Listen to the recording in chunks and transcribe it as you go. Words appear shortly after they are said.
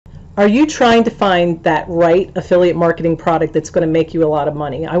Are you trying to find that right affiliate marketing product that's going to make you a lot of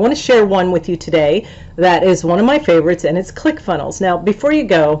money? I want to share one with you today that is one of my favorites, and it's ClickFunnels. Now, before you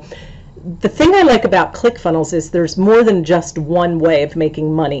go, the thing I like about ClickFunnels is there's more than just one way of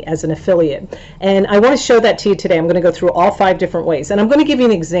making money as an affiliate. And I want to show that to you today. I'm going to go through all 5 different ways. And I'm going to give you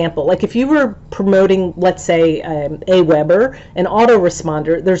an example. Like if you were promoting, let's say, Aweber, an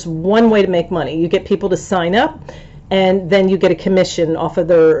autoresponder, there's one way to make money. You get people to sign up, and then you get a commission off of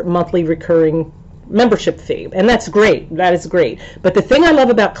their monthly recurring membership fee, and that's great. That is great. But the thing I love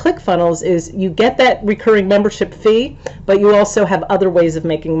about ClickFunnels is you get that recurring membership fee, but you also have other ways of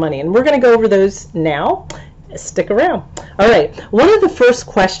making money, and we're going to go over those now. Stick around. All right, one of the first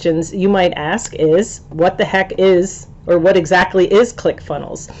questions you might ask is, what the heck is, or what exactly is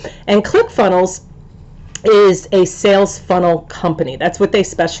ClickFunnels? And ClickFunnels is a sales funnel company. That's what they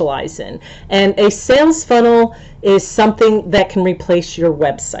specialize in. And a sales funnel is something that can replace your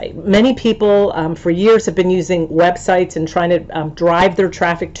website. Many people for years have been using websites and trying to drive their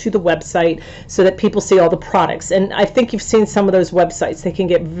traffic to the website so that people see all the products. And I think you've seen some of those websites. They can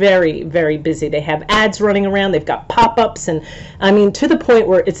get very, very busy. They have ads running around. They've got pop-ups, and I mean, to the point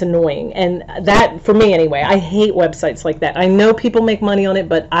where it's annoying. And that, for me anyway, I hate websites like that. I know people make money on it,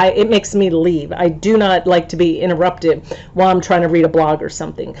 but it makes me leave. I do not like to be interrupted while I'm trying to read a blog or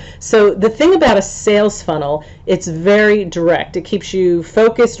something. So the thing about a sales funnel, it's very direct. It keeps you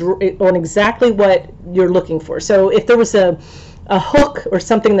focused on exactly what you're looking for. So if there was a hook or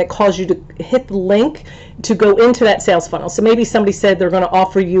something that caused you to hit the link to go into that sales funnel. So maybe somebody said they're going to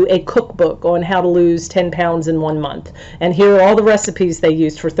offer you a cookbook on how to lose 10 pounds in 1 month. And here are all the recipes they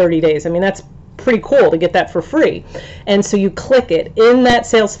used for 30 days. I mean, that's pretty cool to get that for free. And so you click it. In that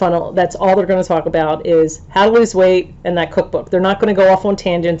sales funnel, that's all they're going to talk about is how to lose weight and that cookbook. They're not going to go off on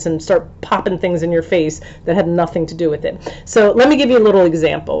tangents and start popping things in your face that have nothing to do with it. So let me give you a little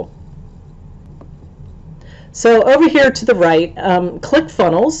example. So over here to the right,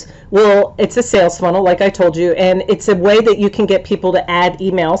 ClickFunnels, it's a sales funnel, like I told you, and it's a way that you can get people to add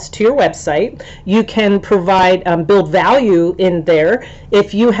emails to your website. You can provide, build value in there.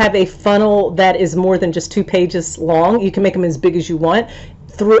 If you have a funnel that is more than just 2 pages long, you can make them as big as you want.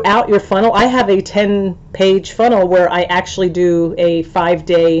 Throughout your funnel, I have a 10-page funnel where I actually do a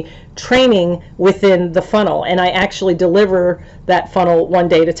 5-day training within the funnel, and I actually deliver that funnel 1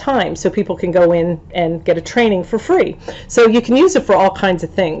 day at a time, so people can go in and get a training for free. So you can use it for all kinds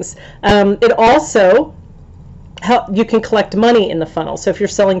of things. It also you can collect money in the funnel. So if you're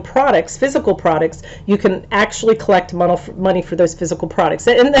selling products, physical products, you can actually collect money for those physical products.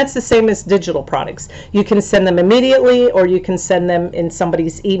 And that's the same as digital products. You can send them immediately, or you can send them in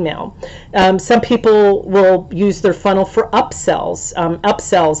somebody's email. Some people will use their funnel for upsells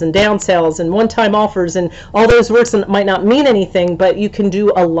and downsells and one-time offers, and all those words might not mean anything, but you can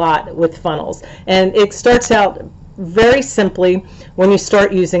do a lot with funnels. And it starts out very simply when you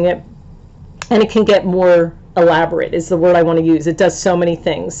start using it, and it can get more elaborate is the word I want to use. It does so many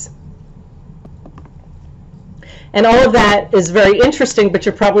things. And all of that is very interesting, but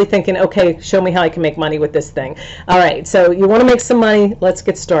you're probably thinking, okay, show me how I can make money with this thing. All right, so you want to make some money. Let's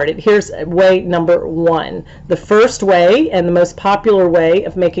get started. Here's way number 1. The first way and the most popular way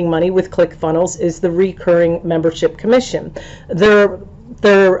of making money with ClickFunnels is the recurring membership commission. Their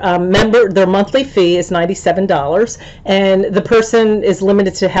monthly fee is $97, and the person is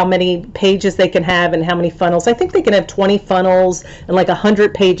limited to how many pages they can have and how many funnels. I think they can have 20 funnels and like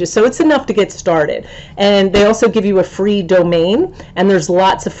 100 pages, so it's enough to get started. And they also give you a free domain, and there's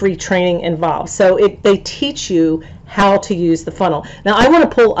lots of free training involved. So they teach you how to use the funnel. Now I want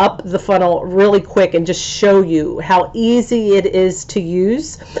to pull up the funnel really quick and just show you how easy it is to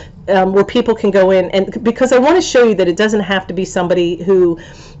use, where people can go in, and because I want to show you that it doesn't have to be somebody who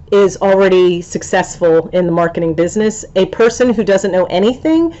is already successful in the marketing business. A person who doesn't know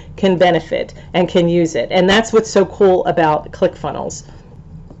anything can benefit and can use it, and that's what's so cool about ClickFunnels.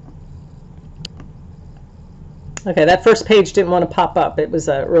 Okay, that first page didn't want to pop up. It was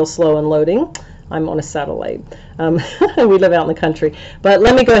real slow in loading. I'm on a satellite. We live out in the country. But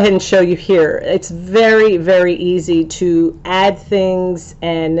let me go ahead and show you here. It's very, very easy to add things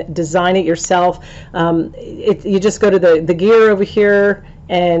and design it yourself. You just go to the gear over here,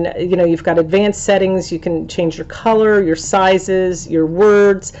 and you've got advanced settings. You can change your color, your sizes, your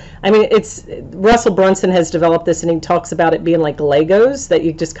words. I mean, Russell Brunson has developed this, and he talks about it being like Legos, that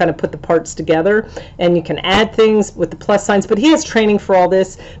you just kind of put the parts together, and you can add things with the plus signs. But he has training for all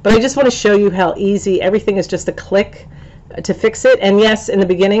this. But I just want to show you how easy everything is. Just a click to fix it. And yes, in the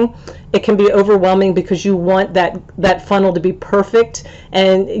beginning, it can be overwhelming because you want that funnel to be perfect,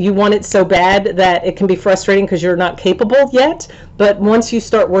 and you want it so bad that it can be frustrating because you're not capable yet. But once you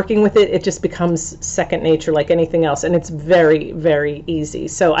start working with it, it just becomes second nature like anything else, and it's very, very easy.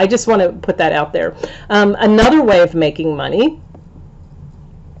 So I just want to put that out there. Another way of making money,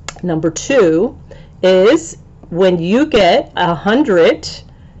 number 2, is when you get 100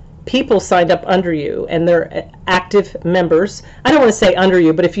 people signed up under you and they're active members. I don't want to say under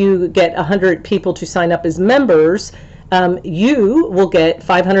you, but if you get 100 people to sign up as members, you will get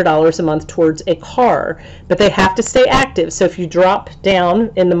 $500 a month towards a car, but they have to stay active. So if you drop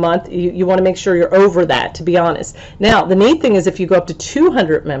down in the month, you want to make sure you're over that, to be honest. Now, the neat thing is if you go up to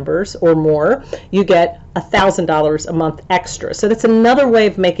 200 members or more, you get $1,000 a month extra. So that's another way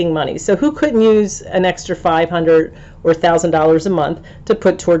of making money. So who couldn't use an extra $500 or $1,000 a month to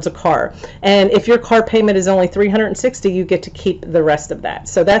put towards a car? And if your car payment is only $360, you get to keep the rest of that.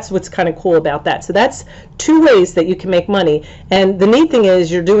 So that's what's kind of cool about that. So that's 2 ways that you can make money. And the neat thing is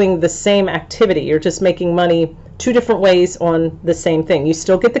you're doing the same activity. You're just making money 2 different ways on the same thing. You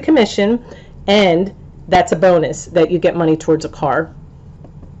still get the commission, and that's a bonus that you get money towards a car.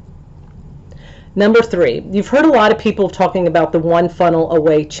 Number 3, you've heard a lot of people talking about the One Funnel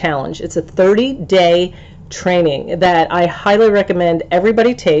Away Challenge. It's a 30-day training that I highly recommend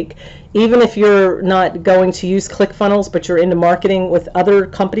everybody take, even if you're not going to use ClickFunnels, but you're into marketing with other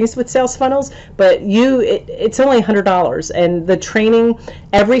companies with sales funnels. But it's only $100, and the training,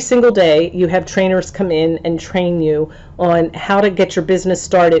 every single day you have trainers come in and train you on how to get your business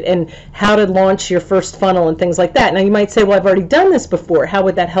started and how to launch your first funnel and things like that. Now you might say, well, I've already done this before. How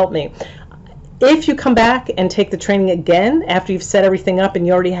would that help me? If you come back and take the training again after you've set everything up and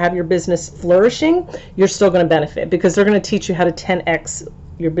you already have your business flourishing, you're still going to benefit, because they're going to teach you how to 10x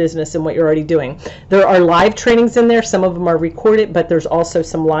your business and what you're already doing. There are live trainings in there. Some of them are recorded, but there's also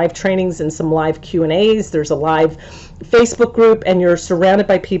some live trainings and some live Q&As. There's a live Facebook group, and you're surrounded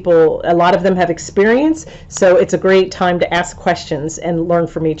by people. A lot of them have experience, so it's a great time to ask questions and learn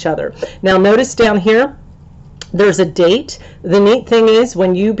from each other. Now notice down here, there's a date. The neat thing is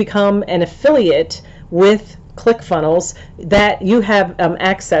when you become an affiliate with ClickFunnels, that you have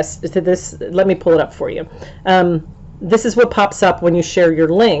access to this. Let me pull it up for you. This is what pops up when you share your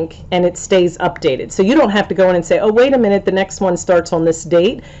link, and it stays updated. So you don't have to go in and say, oh, wait a minute, the next one starts on this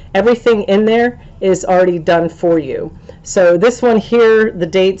date. Everything in there is already done for you. So this one here, the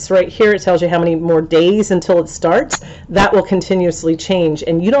dates right here, it tells you how many more days until it starts. That will continuously change,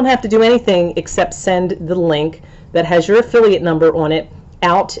 and you don't have to do anything except send the link that has your affiliate number on it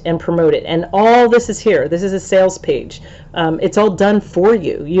out and promote it. And all this is here. This is a sales page. It's all done for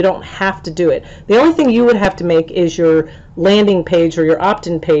you. You don't have to do it. The only thing you would have to make is your landing page or your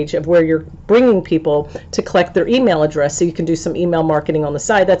opt-in page of where you're bringing people to collect their email address, so you can do some email marketing on the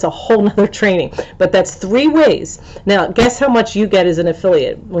side. That's a whole nother training, but that's 3 ways. Now guess how much you get as an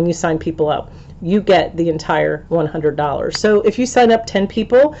affiliate when you sign people up. You get the entire $100. So if you sign up 10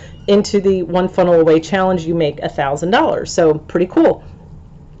 people into the One Funnel Away Challenge, you make $1,000. So pretty cool.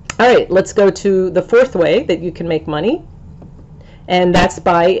 All right, let's go to the 4th way that you can make money, and that's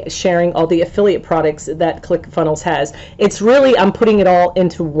by sharing all the affiliate products that ClickFunnels has. It's really, I'm putting it all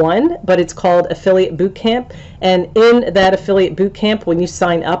into one, but it's called Affiliate Bootcamp. And in that Affiliate Bootcamp, when you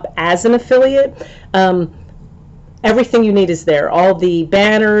sign up as an affiliate, everything you need is there. All the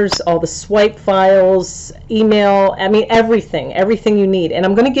banners, all the swipe files, email, I mean everything you need. And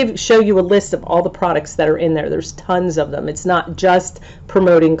I'm going to show you a list of all the products that are in there. There's tons of them. It's not just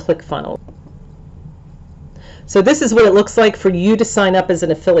promoting ClickFunnels. So this is what it looks like for you to sign up as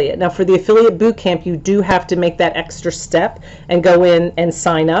an affiliate. Now for the Affiliate Bootcamp, you do have to make that extra step and go in and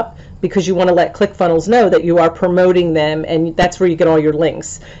sign up, because you want to let ClickFunnels know that you are promoting them, and that's where you get all your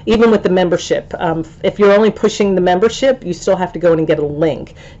links. Even with the membership, if you're only pushing the membership, you still have to go in and get a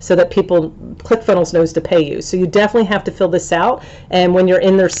link so that ClickFunnels knows to pay you. So you definitely have to fill this out, and when you're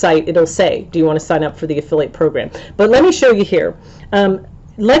in their site, it'll say, do you want to sign up for the affiliate program? But let me show you here.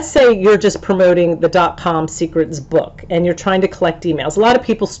 Let's say you're just promoting the .com Secrets book and you're trying to collect emails. A lot of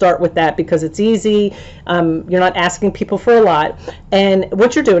people start with that because it's easy. You're not asking people for a lot, and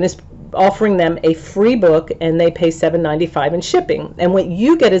what you're doing is offering them a free book, and they pay $7.95 in shipping, and what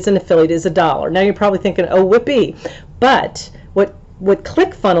you get as an affiliate is $1. Now you're probably thinking, oh, whippy. But what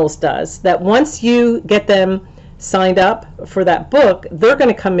ClickFunnels does, that once you get them signed up for that book, they're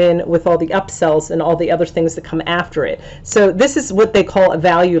going to come in with all the upsells and all the other things that come after it. So this is what they call a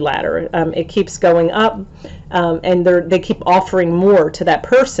value ladder. It keeps going up, and they keep offering more to that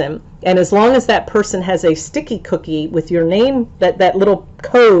person. And as long as that person has a sticky cookie with your name, that little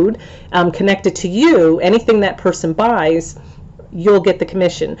code connected to you, anything that person buys, you'll get the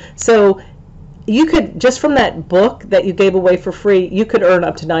commission. So you could, just from that book that you gave away for free, you could earn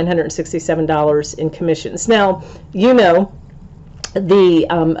up to $967 in commissions. Now, you know, the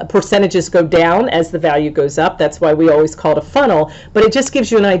percentages go down as the value goes up. That's why we always call it a funnel, but it just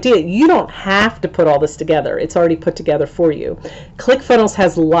gives you an idea. You don't have to put all this together. It's already put together for you. ClickFunnels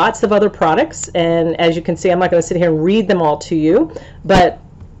has lots of other products, and as you can see, I'm not going to sit here and read them all to you, but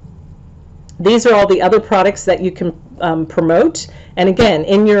these are all the other products that you can promote. And again,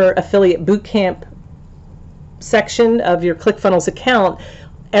 in your affiliate bootcamp section of your ClickFunnels account,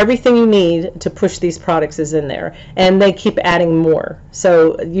 everything you need to push these products is in there, and they keep adding more.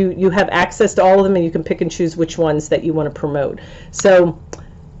 So you have access to all of them, and you can pick and choose which ones that you want to promote. So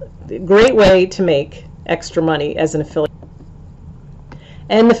great way to make extra money as an affiliate.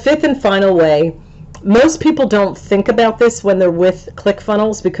 And the fifth and final way, most people don't think about this when they're with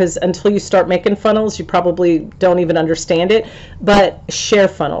ClickFunnels, because until you start making funnels, you probably don't even understand it, but share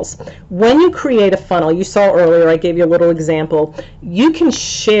funnels. When you create a funnel, you saw earlier, I gave you a little example, you can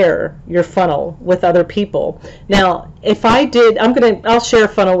share your funnel with other people. Now, if I did, I'll share a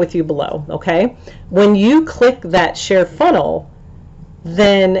funnel with you below, okay? When you click that share funnel,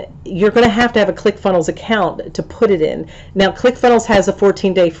 then you're going to have a ClickFunnels account to put it in. Now, ClickFunnels has a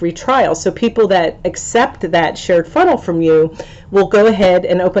 14-day free trial, so people that accept that shared funnel from you will go ahead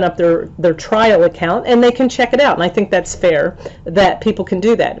and open up their trial account, and they can check it out. And I think that's fair that people can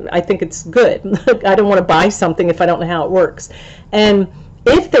do that. I think it's good. I don't want to buy something if I don't know how it works. And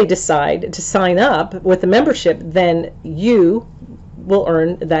if they decide to sign up with a membership, then you will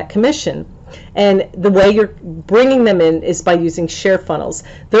earn that commission. And the way you're bringing them in is by using share funnels.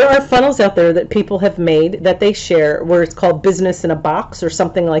 There are funnels out there that people have made that they share, where it's called business in a box or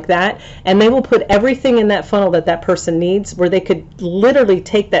something like that, and they will put everything in that funnel that that person needs, where they could literally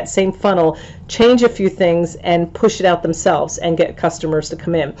take that same funnel, change a few things, and push it out themselves and get customers to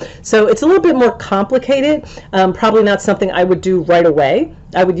come in. So it's a little bit more complicated, probably not something I would do right away.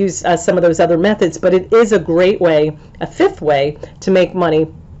 I would use some of those other methods, but it is a great way, a fifth way, to make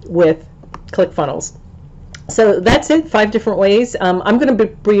money with ClickFunnels. So that's it, 5 different ways. I'm going to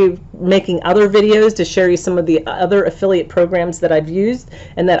be making other videos to share you some of the other affiliate programs that I've used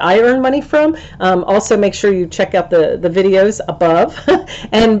and that I earn money from. Also, make sure you check out the videos above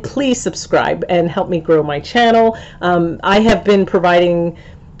and please subscribe and help me grow my channel. I have been providing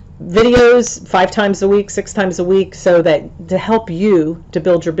videos 5 times a week, 6 times a week, so that to help you to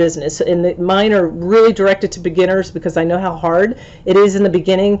build your business. And mine are really directed to beginners, because I know how hard it is in the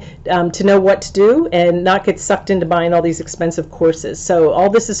beginning to know what to do and not get sucked into buying all these expensive courses. So all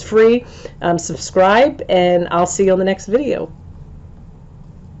this is free. Subscribe, and I'll see you on the next video.